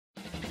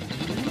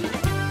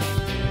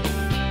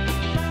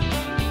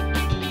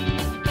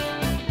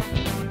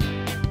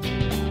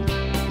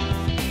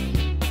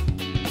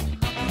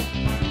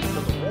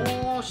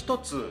一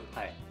つ、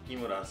イ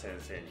ムラン先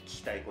生に聞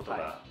きたいこと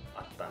が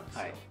あったんです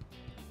よ。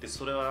で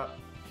それは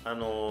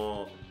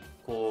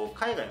こう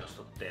海外の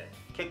人って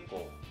結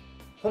構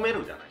褒め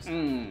るじゃないです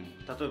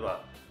か。例え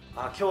ば「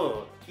あ、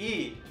今日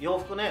いい洋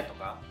服ね」と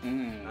か「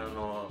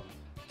今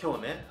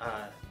日ね、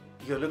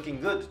You're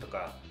looking good」と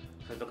か、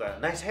それとか「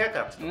ナイスヘアカ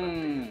ット」とかって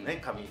いう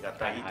ね、髪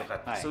型いいとかっ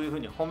てそういうふう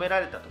に褒めら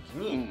れた時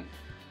に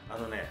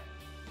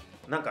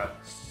なんか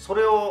そ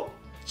れを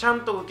ちゃ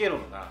んと受ける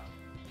のが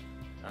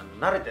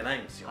慣れてない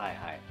んですよ。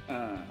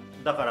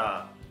だか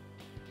ら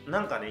な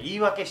んかね言い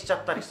訳しちゃ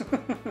ったりする。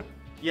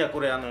いや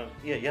これ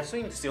いや安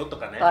いんですよと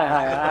かね、な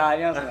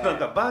ん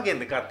かバーゲン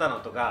で買った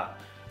のとか、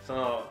そ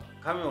の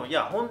髪もい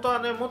や本当は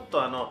ねもっ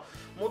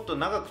と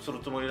長くする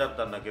つもりだっ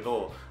たんだけ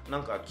どな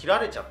んか切ら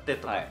れちゃって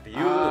とかっていう、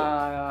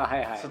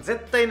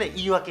絶対ね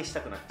言い訳し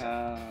たくなっち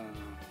ゃう。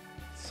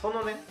そ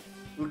のね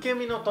受け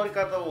身の取り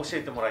方を教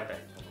えてもらいたい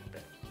と思っ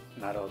て。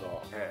なるほど。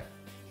やっ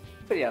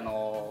ぱり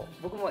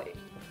僕も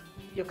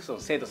よくその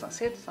生徒さ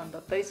んだ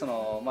ったり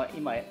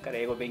今から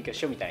英語を勉強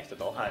しようみたいな人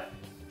と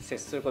接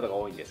することが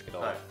多いんですけ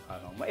ど、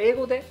英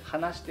語で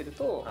話してる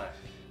と、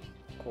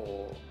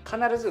こう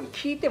必ず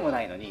聞いても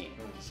ないのに、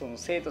その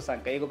生徒さ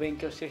んが英語勉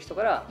強してる人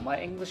から「My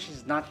English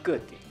is not good」っ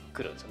て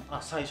来るんですよね。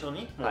最初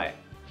に、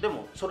で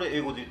もそれ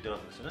英語で言ってるわ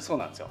けですよね。そう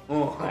なんですよ。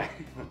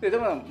で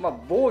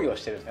も防御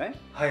してるんですよね。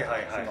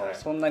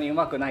そんなにう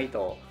まくない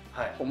と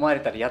思われ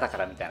たら嫌だか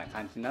らみたいな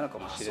感じなのか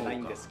もしれない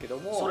んですけど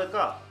も、それ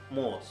か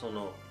もう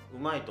う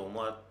まいと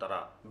思った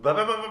らバ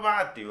バババ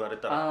バって言われ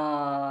た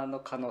ら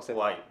可能性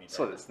怖いみたいな。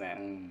そうですね。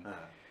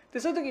で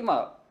そういう時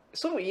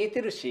それも言え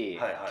てるし、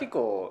結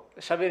構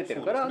喋れて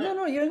るから「No,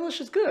 no, your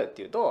English is good」って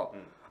言うと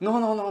「No,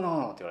 no, no,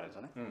 no」って言われるんです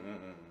よね。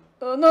「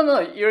No,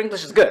 no, your English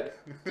is good」って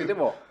言って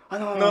も「No,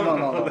 no,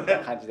 no, no」みたい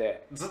な感じ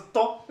でずっ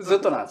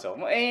となんですよ。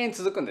もう永遠に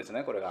続くんです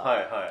ねこれ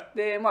が。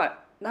で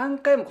何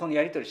回もこの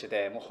やり取りして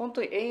てもう本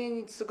当に永遠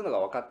に続くのが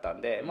分かった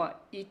んで、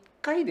1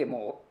回で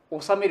も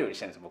う収めるようにし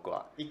てるんです僕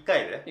は。1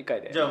回で1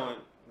回で。じゃあもう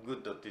グ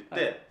ッドって言っ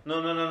て「ノ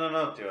ーノーノーノーノ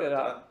ー」って言われた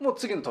らもう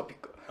次のトピッ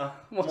ク、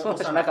もうその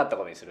話なかった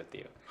ことにするって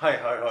いう。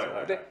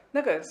で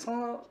なんかそ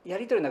のや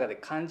り取りの中で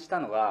感じた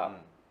のが、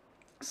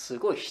す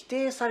ごい否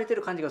定されて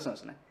る感じがするん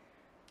ですね。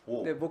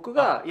で僕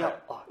が「いや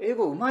英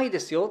語うまいで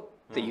すよ」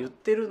って言っ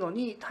てるの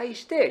に対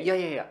して「いや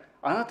いやいや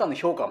あなたの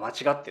評価は間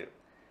違ってる。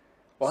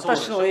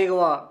私の英語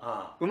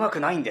はうまく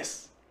ないんで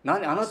す。あ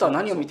なたは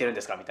何を見てるん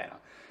ですか」みたいな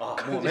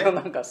感じの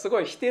なんかすご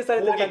い否定さ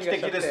れてる感じがし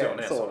ちゃって。攻撃的ですよ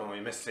ねそのメ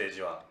ッセー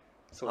ジは。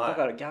だ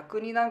から逆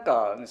になん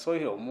かそうい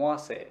うふうに思わ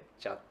せ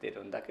ちゃって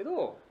るんだけ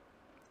ど、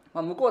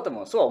向こうは多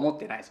分そうは思っ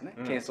てないですよね。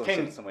謙遜し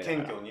てるつもりだか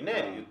ら。謙虚に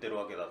ね言ってる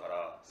わけだか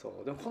ら。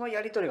でもこの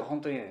やり取りが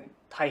本当に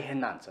大変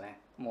なんですよね。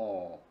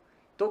も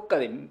うどっか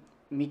で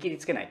見切り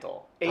つけない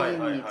と永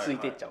遠に続い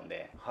ていっちゃうん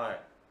で。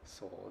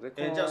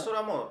じゃあそれ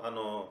はもう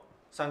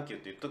サンキュー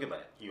って言っとけば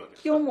いいわけです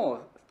か。基本も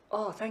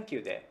うサンキュ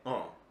ーで。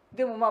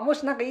でもも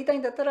し何か言いたい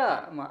んだった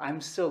らI'm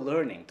still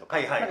learning とか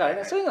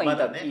そういうのはいい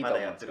と思うんですよね。まだ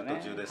やってる途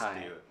中ですって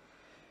いう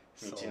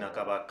道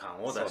半ば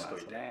感を出しと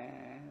いて。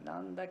な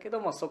んだけど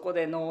もそこ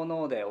でノー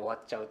ノーで終わっ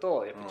ちゃう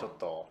とやっぱちょっ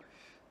と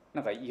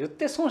なんか言っ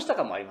て損した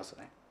感もあります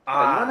よね。言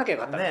わなきゃよ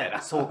かったみたい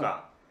な。そう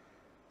か。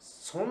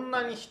そん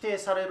なに否定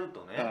される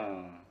とね。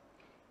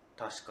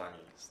確かに。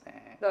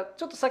だから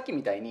ちょっとさっき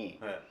みたいに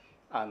ち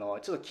ょっ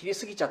と切り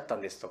すぎちゃった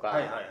んですとか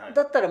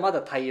だったらま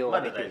だ対応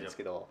ができるんです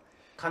けど。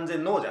完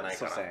全ノーじゃない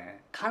から。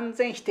完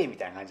全否定み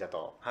たいな感じだ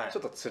とちょ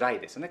っと辛い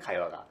ですよね会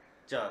話が。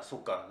じゃあそ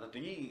っか。だって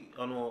いい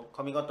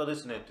髪型で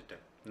すねって言っ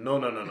て「ノー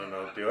ノーノーノーノ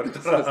ー」って言われ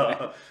た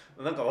ら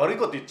なんか悪い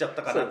こと言っちゃっ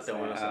たかなって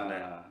思いますよね。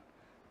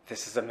This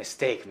is a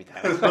mistake みた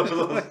いな。そうで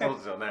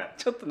すよね。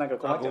ちょっとなんか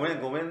困っちゃう。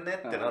ごめんね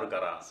ってなるか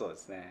ら。そうで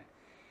すね。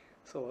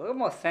も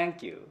う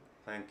Thank you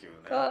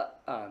が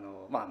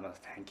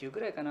Thank you ぐ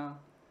らいかな。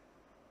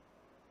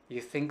You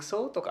think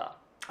so とか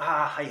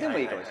でも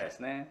いいかもしれないです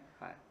ね。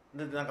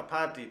でなんかパ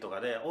ーティーと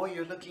かで「Oh,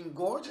 you're looking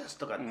gorgeous」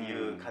とかって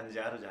いう感じ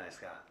あるじゃないです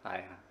か。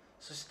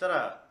そした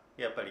ら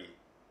やっぱり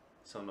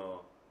そ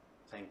の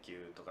「Thank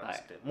you」とかっ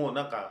つってもう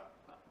なんか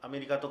アメ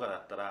リカとかだ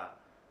ったら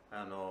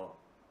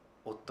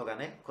夫が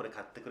ねこれ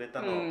買ってくれ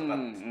たのとか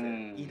っつっ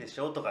て「いいでし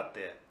ょ」とかっ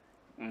て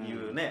い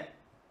うね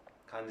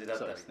感じだっ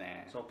たり、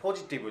そのポ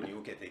ジティブに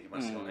受けていき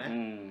ますよ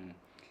ね。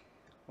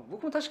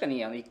僕も確か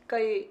に一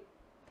回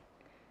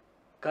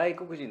外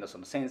国人のそ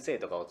の先生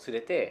とかを連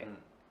れて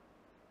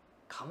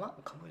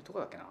どこ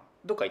だっけな、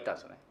どっか行ったん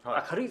ですよね。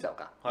軽井沢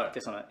か行って、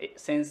その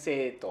先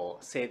生と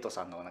生徒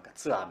さんのなんか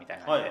ツアーみたい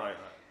な感じ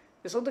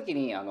で、その時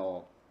に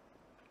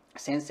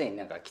先生に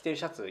なんか着てる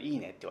シャツいい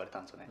ねって言われた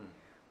んですよね。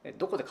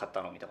どこで買っ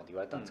たのみたいなこと言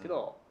われたんですけ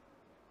ど、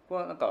こ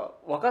れはなんか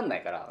分かんな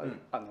いから、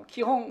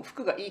基本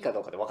服がいいか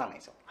どうかで分かんないん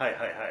ですよ。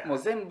もう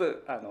全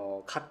部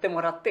買っても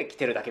らって着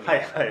てるだけみた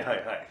いな。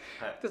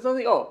でその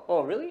時「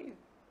Oh, really?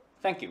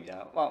 Thank you」みたい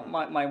な「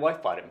My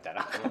wife bought it」みたい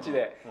な感じ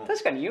で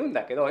確かに言うん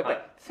だけど、やっぱり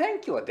「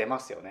Thank you」は出ま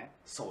すよね。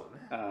そ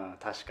うだね。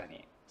確か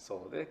に。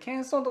そうで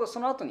謙遜とかそ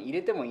の後に入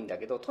れてもいいんだ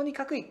けど、とに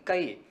かく一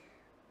回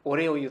お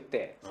礼を言っ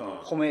て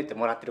褒めて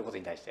もらってること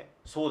に対して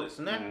そうで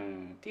すねっ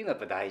ていうのは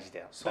やっぱ大事だ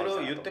よ。それを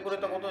言ってくれ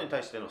たことに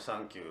対しての「サ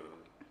ンキュー」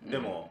で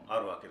もあ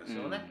るわけです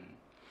よね。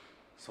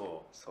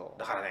そう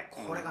だからね、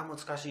これが難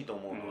しいと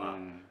思うのは、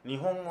日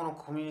本語の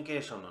コミュニケ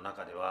ーションの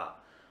中では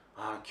「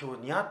ああ今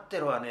日似合って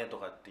るわね」と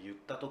かって言っ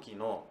た時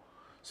の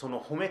その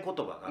褒め言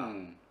葉が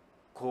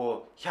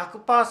こう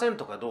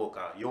 100% かどう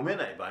か読め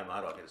ない場合も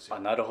あるわけですよ。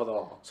なるほ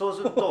ど。そう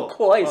すると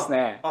怖いです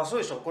ね。そう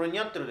でしょ、これ似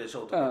合ってるでし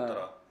ょとか言った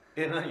ら「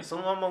何そ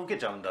のまんま受け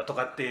ちゃうんだ」と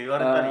かって言わ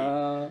れた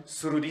り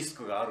するリス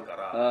クがあるか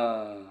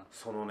ら、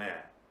その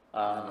ねち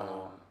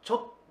ょっ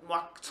と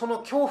その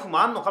恐怖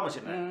もあんのかもし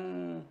れない。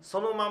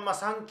そのまんま「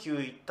サンキュ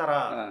ー」言った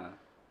ら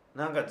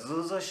なんかず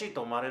うずうしい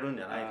と思われるん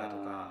じゃないかと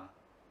か、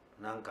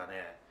なんか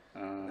ね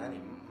何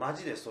マ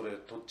ジでそれ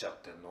取っちゃっ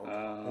てんの、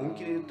本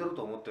気で言ってる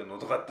と思ってんの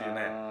とかっていう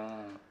ね、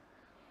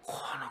こ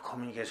のコ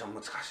ミュニケーション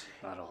難しい。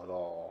なるほ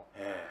ど。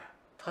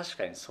確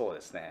かにそう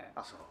ですね。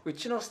う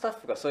ちのスタッ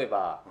フがそういえ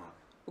ば、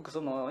僕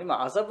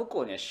今麻布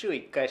港には週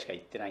1回しか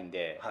行ってないん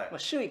で、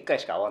週1回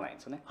しか会わないん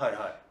ですよね。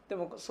で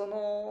もそ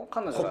の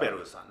彼女がコペ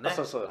ルさんね。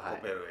そうコ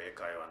ペル英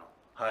会話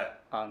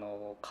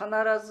の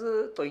必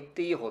ずと言っ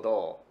ていいほ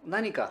ど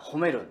何か褒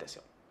めるんです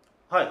よ。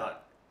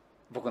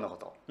僕のこ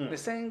と。で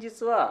先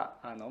日は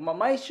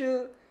毎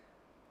週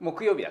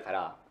木曜日だか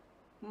ら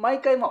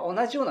毎回同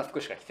じような服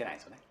しか着てないん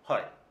ですよね。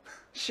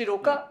白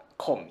か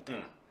紺みたい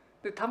な。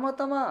でたま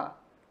たま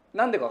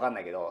なんでか分かん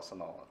ないけど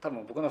多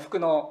分僕の服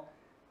の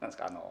なんで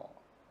すか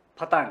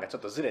パターンがちょ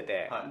っとずれ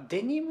て、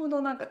デニム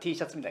のなんか T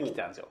シャツみたいに着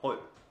てたんですよ。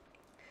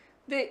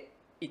で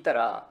行った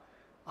ら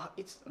「な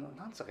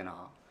んつったっけ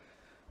な、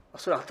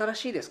それ新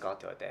しいですか?」っ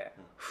て言われて、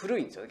古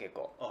いんですよね結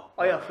構。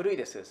いや古い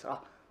です」そ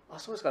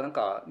うですか、なん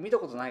か見た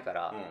ことないか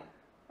ら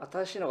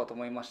新しいのかと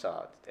思いました」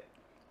って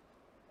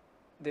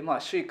言って、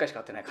で週1回しか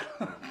会ってないか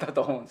らだ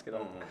と思うんですけど、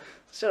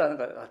そしたらなん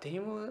か「デニ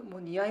ムも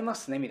似合いま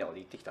すね」みたいなこと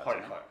言ってきたんです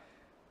よね。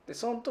で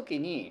その時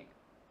に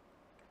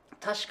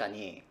確か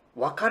に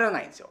分から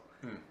ないんですよ。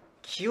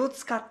気を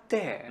使っ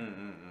て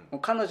も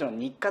う彼女の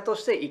日課と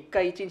して一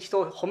回一日人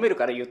を褒める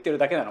から言ってる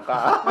だけなの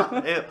か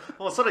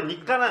もうそれ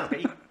日課なん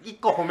ですか？一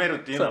個褒める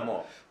っていうのは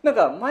もうなん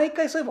か毎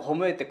回そういえば褒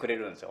めてくれ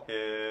るんですよ。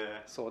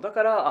そうだ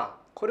から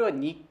これは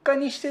日課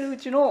にしてるう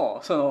ち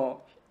の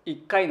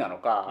1回なの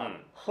か、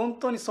本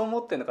当にそう思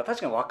ってるのか確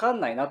かに分かん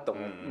ないなと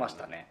思いまし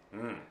たね。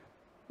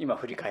今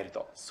振り返る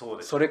とそ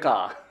れ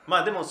か。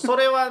でもそ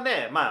れは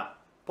ね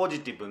ポ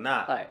ジティブ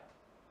な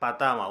パ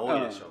ターンは多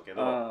いでしょうけ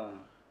ど、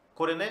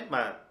これね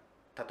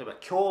例えば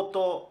京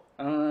都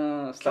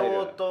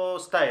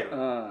スタイル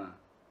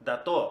だ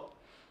と、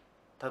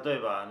例え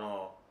ば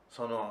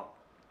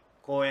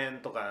公園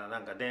とかな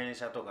んか電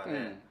車とか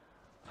で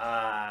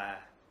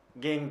「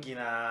元気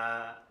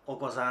なお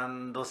子さ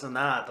んどす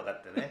な」とか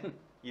ってね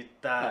言っ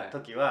た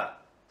時は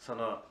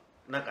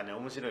なんかね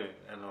面白い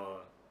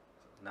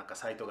なんか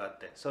サイトがあっ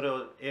て、それ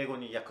を英語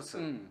に訳す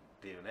っ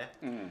ていうね。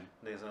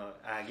で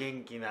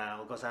元気な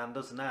お子さん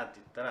どすなって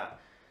言ったら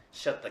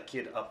Shut the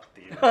kid up っ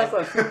ていう、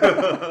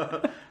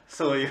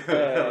そうい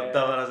う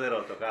黙らせ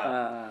ろと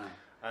か、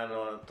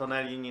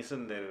隣に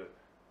住んでる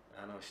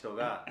人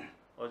が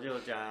「お嬢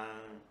ちゃん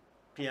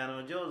ピア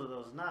ノ上手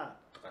どすな」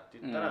とかって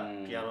言ったら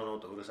「ピアノの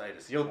音うるさいで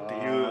すよ」って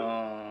い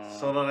う、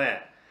その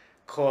ね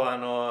こ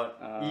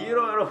うい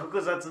ろいろ複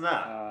雑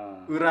な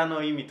裏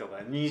の意味と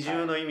か二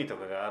重の意味と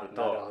かがある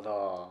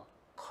と、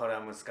これ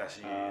は難しいで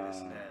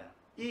すね。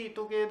いい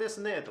時計で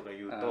すねとか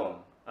言う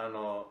と、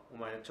お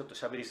前ちょっと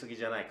喋りすぎ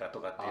じゃないかと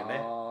かっていうね、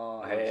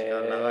時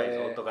間長い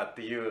ぞとかっ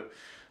ていう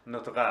の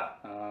とか、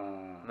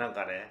なん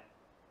かね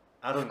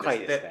あるんです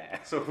って。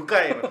そう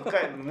深い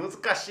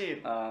難し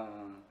い。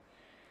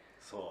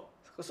そ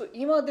う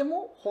今で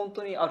も本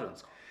当にあるんで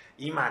すか？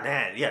今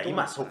ね、いや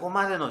今そこ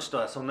までの人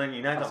はそんなに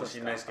いないかもし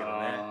れないですけど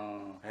ね。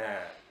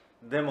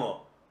で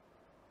も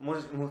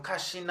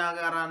昔な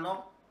がら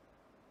の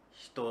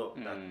人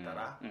だった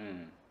ら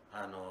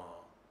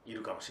い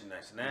るかもしれない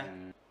です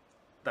ね。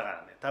だか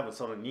らね多分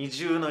その二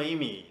重の意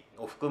味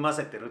を含ま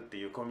せてるって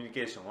いうコミュニ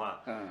ケーション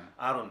は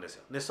あるんです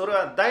よ。でそれ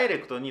はダイレ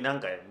クトになん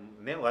か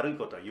ね悪い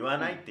ことは言わ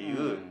ないってい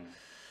う、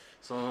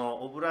その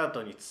オブラー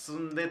トに包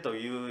んでと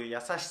いう優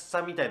し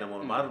さみたいなも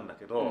のもあるんだ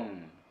けど、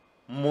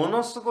も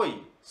のすごい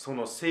そ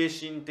の精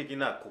神的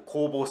な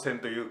攻防戦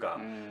というか、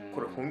こ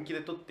れ本気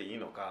で取っていい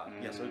のか、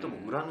いやそれとも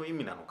裏の意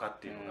味なのかっ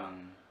ていうのが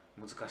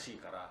難しい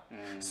から、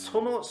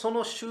そ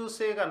の習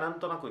性がなん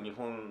となく日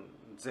本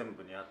全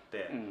部にあっ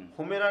て、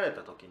褒められ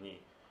た時に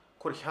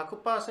これ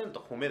 100%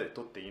 褒めで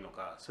取っていいの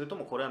か、それと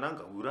もこれは何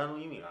か裏の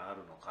意味がある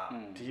のか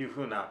っていう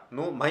ふうな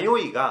の迷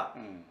いが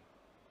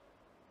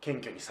謙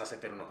虚にさせ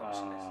てるのかも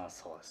しれないで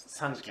す。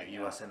サンキュー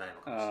言わせない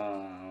のかもしれない。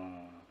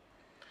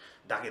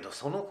だけど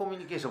そのコミュ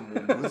ニケーションも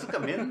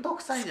面倒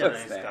くさいじゃな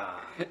いです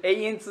か。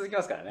永遠続き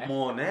ますからね。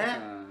もうね、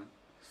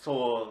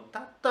そうだ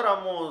ったら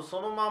もう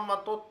そのまんま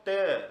取っ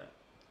て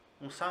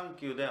もうサン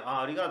キューで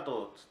ありが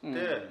とうっつっ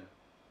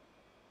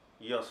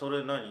て、いやそ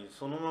れ何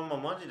そのまま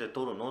マジで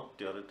取るのって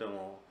言われて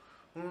も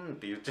っ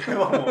て言っちゃえ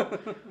ばも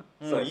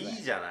ういい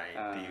じゃないっ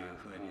ていう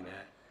ふうに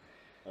ね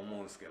思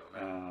うんですけど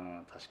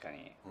ね。確か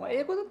に、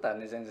英語だったら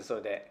ね全然そ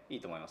れでい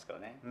いと思いますけど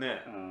ね。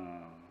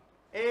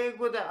英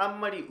語であん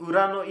まり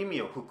裏の意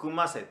味を含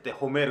ませて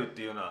褒めるっ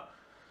ていうのは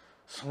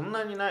そん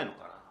なにないの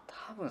かな。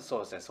多分そう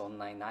ですね、そん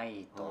なにな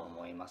いと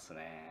思います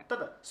ね。た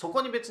だそ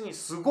こに別に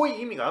すご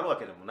い意味があるわ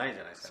けでもないじ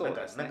ゃないですか。そう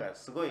ですね、なんか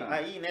すごい、あ、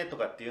いいねと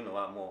かっていうの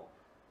はも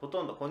うほ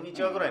とんどこんに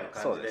ちはぐらいの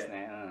感じ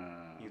で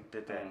言っ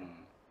てて、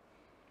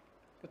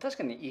確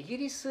かにイギ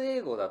リス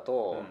英語だ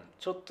と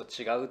ちょっと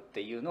違うっ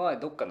ていうのは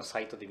どっかのサ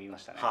イトで見ま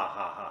したね。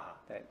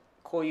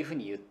こういうふう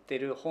に言って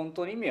る本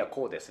当の意味は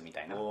こうですみ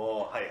たいな。ア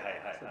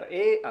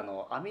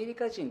メリ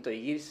カ人と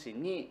イギリス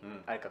人に、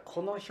あれか、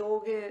この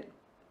表現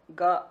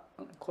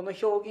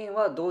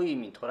はどういう意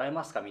味に捉え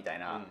ますかみたい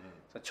な、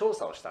調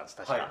査をしたんです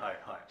確か。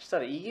した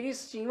らイギリ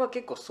ス人は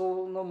結構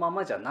そのま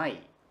まじゃな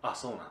い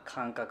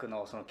感覚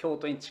の、その京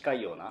都に近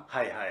いような、ま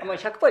あ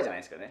 100% じゃない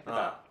ですけどね。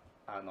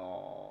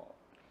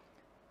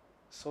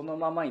その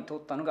ままに取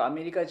ったのがア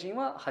メリカ人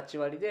は8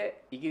割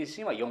でイギリス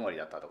人は4割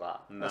だったと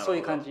か、そうい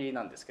う感じ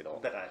なんですけ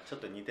ど、だからちょっ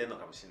と似てるの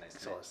かもしれないで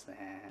すね。そうです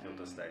ね、京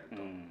都スタイル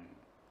と。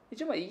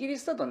一応イギリ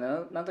スだとな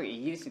んとなく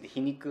イギリス人って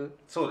皮肉、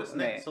そうです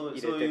ね、そう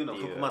いうのを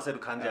含ませる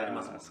感じあり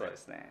ますもんね。そうで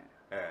すね。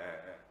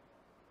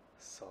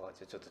そう、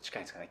じゃあちょっと近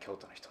いんですかね、京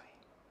都の人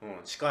に。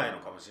近いの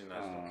かもしれない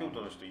です。京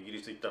都の人イギ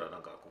リス行ったらな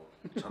んかこ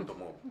うちゃんと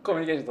もうコミ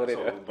ュニケーション取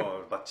れる、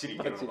バッチリい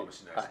けるのかも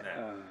しれないですね。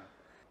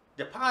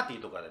じゃあパーティ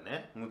ーとかで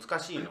ね、難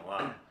しいの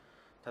は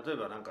例え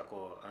ばなんか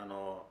こう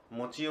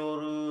持ち寄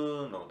る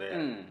ので、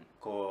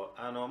こ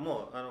う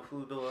もう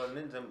フードは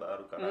ね全部あ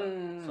るから、そ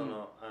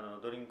の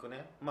ドリンク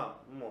ね、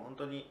まあもう本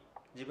当に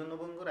自分の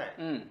分ぐらい、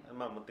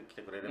まあ持ってき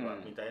てくれれば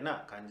みたい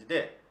な感じ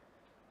で、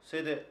そ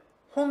れで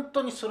本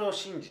当にそれを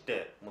信じ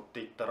て持って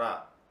いった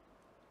ら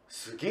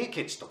すげえ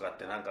ケチとかっ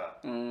てなんか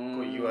こう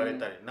言われ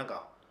たり、なん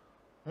か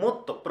も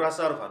っとプラ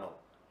スアルファの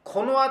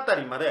この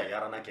辺りまではや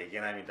らなきゃいけ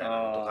ないみたい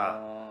なのと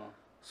か、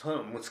そう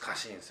いうの難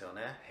しいんですよ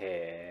ね。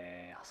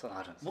へえ、そう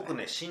なるんですね。僕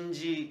ね信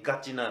じが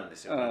ちなんで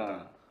すよ。なん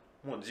か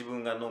もう自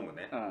分が飲む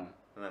ね、な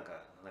んか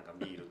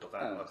ビールとか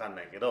わかん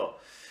ないけど、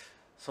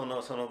そ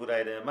のぐら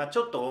いで、まあち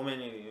ょっと多め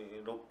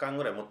に6缶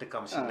ぐらい持っていく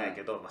かもしれない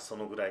けど、まあそ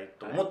のぐらい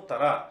と思った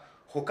ら、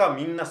他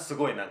みんなす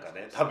ごいなんか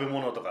ね、食べ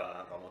物とかな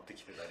んか持って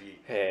きてたり、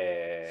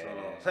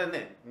それ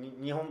ね、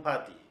日本パ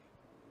ーティ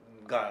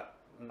ーが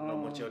の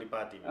持ち寄りパ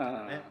ーティーみたい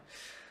なね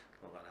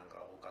のがなん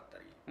か多かった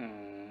り、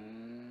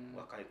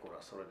若い頃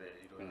はそれで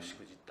いろいろし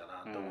くじったな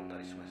と思った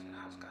りしましたね。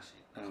恥ずかしい。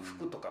なんか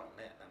服とかも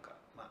ね、なんか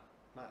ま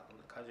あ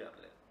カジュア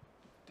ルで、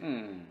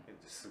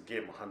すげ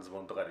えもう半ズボ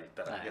ンとかで言っ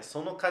たら、いや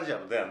そのカジュア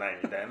ルではない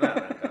みたいな、なん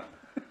か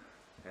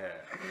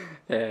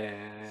そういう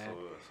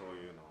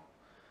の。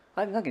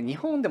あれなんか日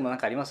本でもなん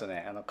かありますよ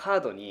ね。カ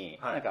ードに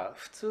なんか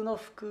普通の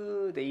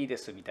服でいいで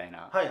すみたい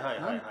な、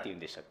なんて言うん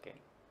でしたっけ？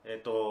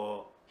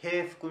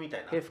平服みた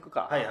いな。平服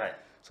か。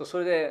そう、そ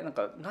れでなん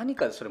か何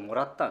かでそれも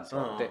らったんです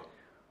よ。で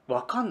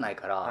分かんない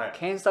から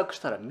検索し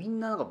たらみん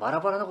ななんかバラ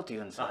バラなこと言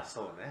うんですよ。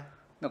そうね。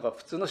なんか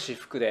普通の私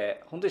服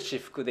で、本当に私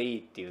服でいい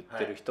って言っ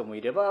てる人も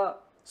いれば、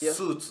ス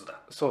ーツ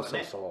だ。そう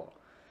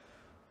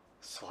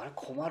それ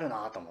困る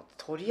なと思って、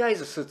とりあえ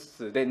ずスー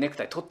ツでネク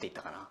タイ取っていっ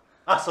たかな。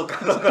そう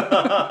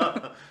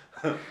か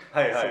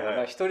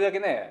一人だけ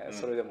ね、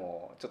それで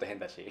もちょっと変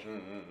だし、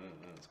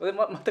それで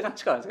全く違うんで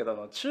すけ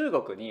ど、中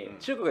国で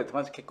友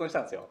達結婚し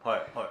たんですよ。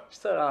そし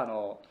たら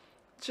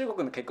中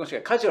国の結婚式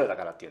がカジュアルだ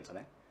からって言うんですよ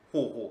ね。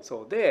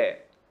そう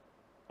で、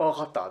分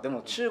かった。で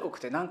も中国っ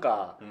てなん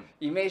か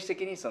イメージ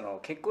的にその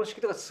結婚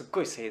式とかすっ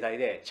ごい盛大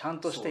でちゃん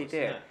としてい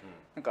て、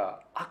なん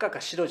か赤か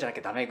白じゃなき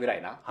ゃダメぐら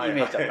いなイ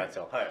メージだったんです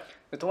よ。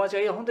友達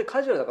が「いや本当に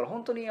カジュアルだから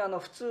本当に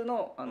普通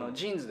の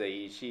ジーンズで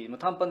いいし、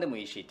短パンでも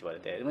いいし」って言われ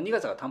て、でも2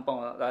月が短パン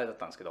はあれだっ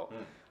たんですけど、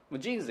もう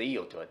ジーンズでいい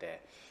よって言われ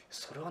て、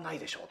それはない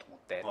でしょうと思っ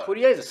て、と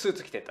りあえずスー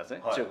ツ着てったんです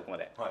ね、中国ま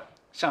で。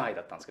上海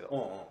だったんですけ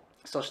ど、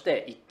そし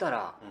て行った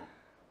ら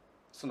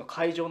その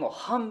会場の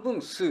半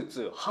分スー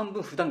ツ半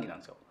分普段着なん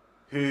ですよ。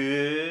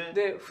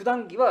で普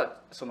段着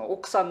はその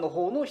奥さんの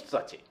方の人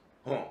たち、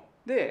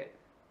で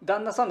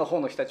旦那さんの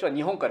方の人たちは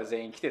日本から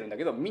全員来てるんだ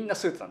けど、みんな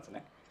スーツなんです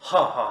ね。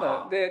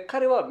で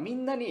彼はみ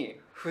んなに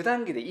普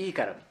段着でいい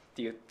からっ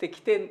て言って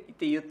きてっ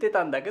て言って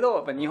たんだけど、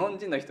やっぱ日本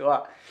人の人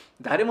は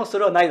誰もそ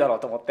れはないだろう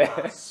と思って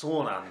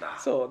そうなんだ。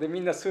そうでみ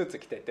んなスーツ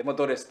着てて、もう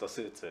ドレスと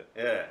スーツ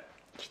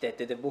着て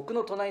て、で僕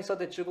の隣に座っ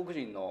て中国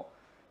人の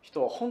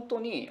人は本当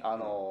にパ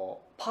ー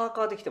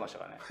カーで来てました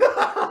からね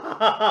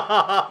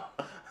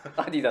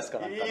アディダスか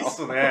なんかの。いいっ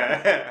す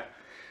ね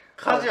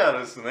カジュアル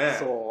ですね。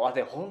そう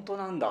で本当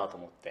なんだと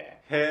思って。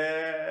へ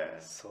え。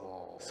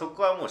そ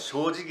こはもう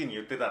正直に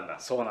言ってたんだ。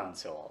そうなんで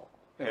すよ。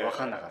分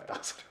かんなかっ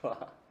たそれ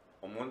は。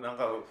もうなん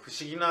か不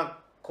思議な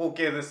光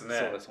景ですね。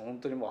そうです、本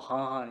当にもう半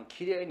々、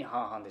綺麗に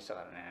半々でした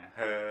からね。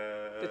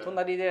へえ。で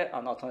隣で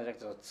隣じゃな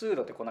くて通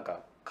路でこうなんか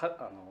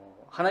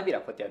花びら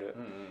こうやってやる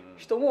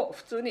人も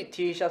普通に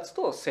T シャツ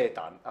とセー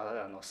タ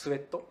ースウェ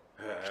ット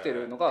着て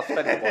るのが2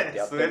人でこうやって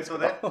やってるんですけ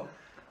ど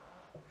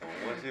面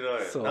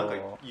白い。なんか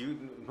な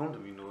んで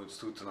みんな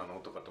スーツなの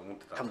とかと思っ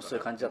てたんですかね。多分そう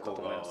いう感じだったと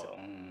思いますよ。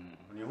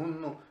日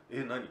本の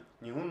日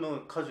本の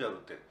カジュアル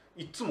って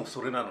いつも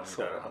それなのみ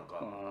たいな、なん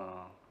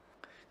か。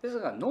です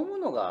から飲む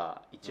の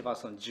が一番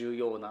その重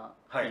要な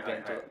イベ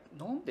ント。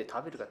飲んで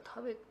食べるか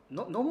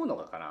飲むの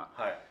がかな。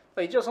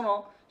一応そ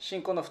の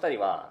新婚の2人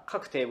は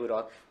各テーブル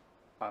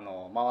回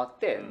っ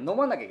て飲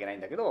まなきゃいけない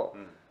んだけど、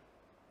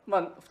ま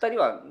あ、2人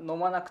は飲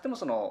まなくても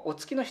そのお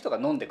付きの人が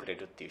飲んでくれ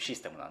るっていうシ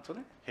ステムなんですよ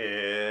ね。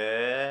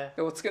へ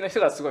え。お付きの人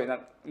がすごい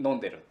飲ん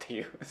でるって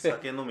いう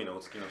酒飲みのお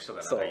付きの人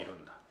がなんかいる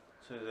んだ。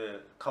それで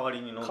代わり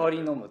に飲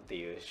むって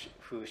いう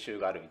風習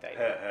があるみたいで、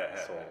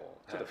そう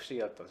ちょっと不思議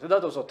だったんですよ。だ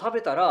とそう食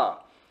べ終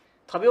わ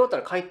った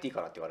ら帰っていい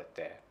からって言われ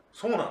て。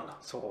そうなんだ。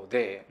そう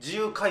で自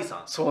由解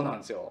散。そうなん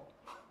ですよ。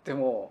で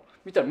も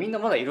見たらみんな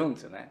まだいるんで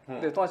すよね。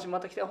で友達ま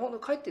た来て「本当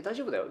帰って大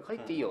丈夫だよ、帰っ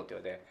ていいよ」って言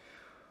われて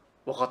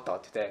「分かった」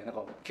って言って、なん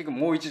か結構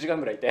もう1時間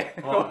ぐらいいて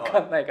分か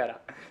んないから。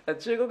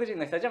中国人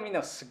の人たちはみん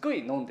なすっごい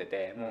飲んで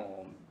て、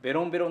もうベ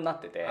ロンベロンにな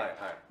ってて、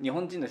日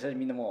本人の人たち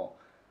みんなも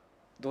う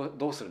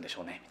どうするんでし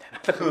ょうねみた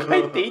い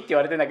な帰っていいって言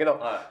われてんだけ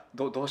ど、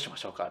どうしま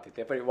しょうかって言っ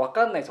て、やっぱり分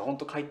かんないですよ、本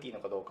当帰っていいの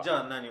かどうか。じゃ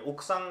あ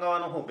奥さん側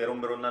の方ベロ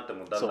ンベロンになって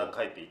もだんだん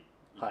帰っていっ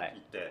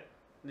て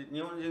で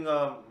日本人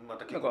がま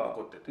た結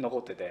構残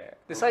ってて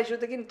で最終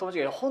的に友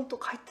達が「本当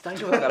帰って大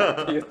丈夫だから」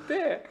って言っ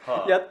て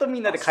やっとみ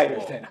んなで帰る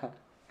みたいな。そう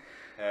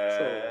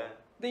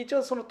で一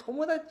応その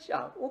友達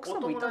奥さ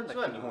んもいたんだけ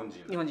ど、日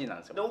本人なん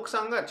ですよ。で奥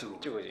さんが中国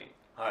人。はい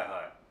は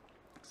い。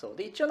そう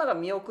で一応なんか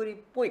見送りっ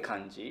ぽい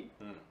感じ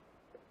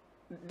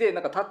でな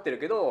んか立ってる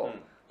けど、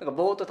なんか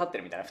ぼーっと立って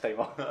るみたいな2人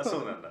も。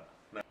そうなんだ。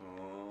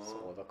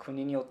そうだ、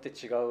国によって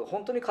違う、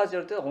本当にカジュ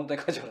アルってのは本当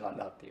にカジュアルなん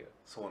だっていう。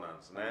そうなん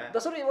ですね。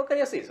だそれ分かり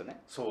やすいですよ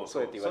ね。そうや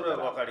って言われたら。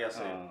それは分かりや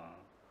すい。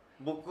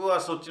僕は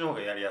そっちの方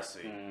がやりや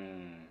すい。な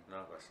んか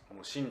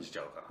もう信じち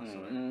ゃうからそ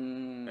れ。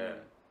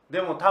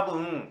でも多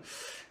分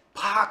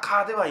パーカ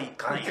ーではい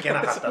け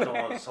なかったと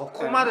思う。そ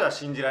こまでは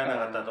信じられな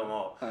かったと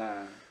思う。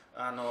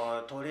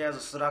とりあえず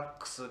スラッ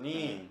クス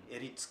に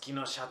襟付き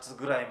のシャツ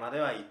ぐらいまで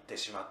は行って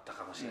しまった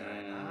かもしれない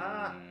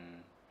な。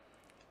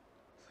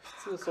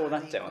普通そうな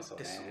っちゃいますよ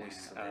ね。すごいっ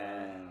すね。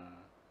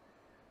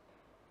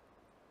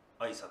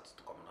挨拶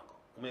とかもなんか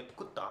「おめえ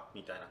食った?」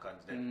みたいな感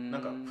じで、な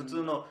んか普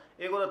通の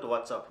英語だと「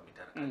What's up?」み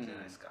たいな感じじゃ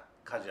ないですか、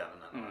カジュアル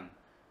なのは。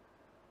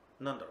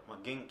なんだろう、まあ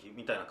元気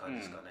みたいな感じ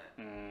ですかね。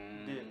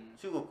で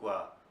中国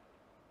は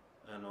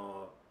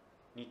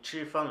日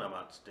中ファンラ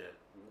マっつって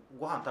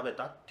ご飯食べ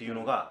たっていう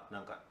のがな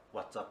んか「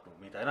What's up?」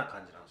みたいな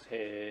感じなんですよ。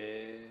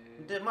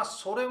でまあ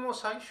それも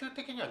最終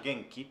的には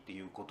元気って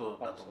いうこと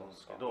だと思うんで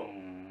すけど、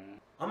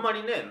あんま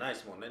りねないで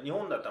すもんね。日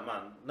本だったらま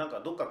あなん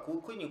かどっか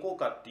食いに行こう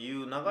かってい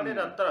う流れ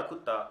だったら食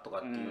ったとか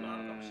っていうのはあ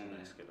るかもしれない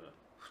ですけど、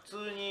普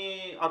通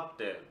に会っ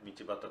て道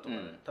端とかで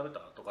食べた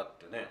とかっ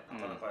てねな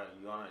かなか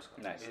言わないですか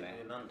ら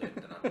ね。なんでっ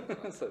てなる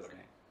から。そうです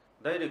ね。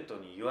ダイレクト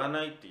に言わ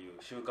ないっていう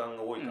習慣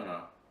が多いか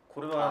ら、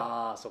これ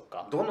は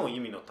どの意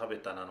味の食べ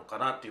たなのか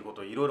なっていうこ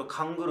とをいろいろ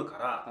勘ぐるか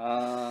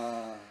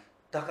ら、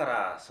だか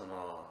らそ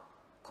の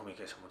コミュニ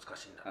ケーション難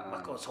しいんだ。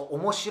まあそう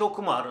面白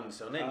くもあるんで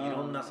すよね。い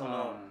ろんなそ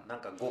のなん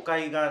か誤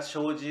解が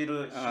生じ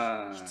る、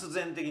必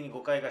然的に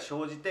誤解が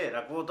生じて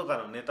落語とか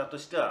のネタと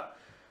しては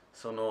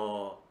そ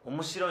の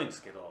面白いんで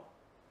すけど、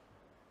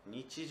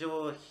日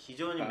常非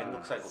常に面倒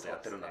くさいことや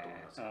ってるんだと思い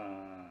ます。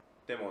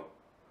でも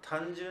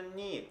単純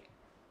に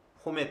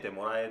褒めて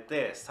もらえ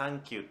てサン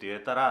キューって言え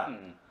たら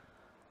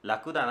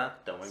楽だなっ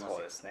て思いますよ。そ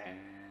うです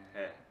ね。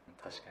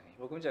確かに。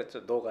僕もじゃあち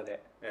ょっと動画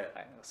で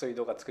そういう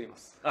動画作りま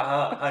す。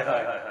はいはい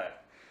はいはい。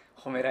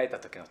褒められた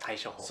時の対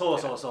処法。そう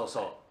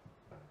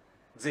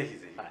ぜひ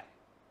ぜひ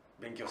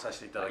勉強させ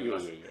ていただきま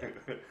す。今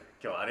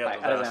日はありがと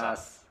うございま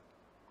し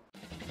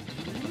た。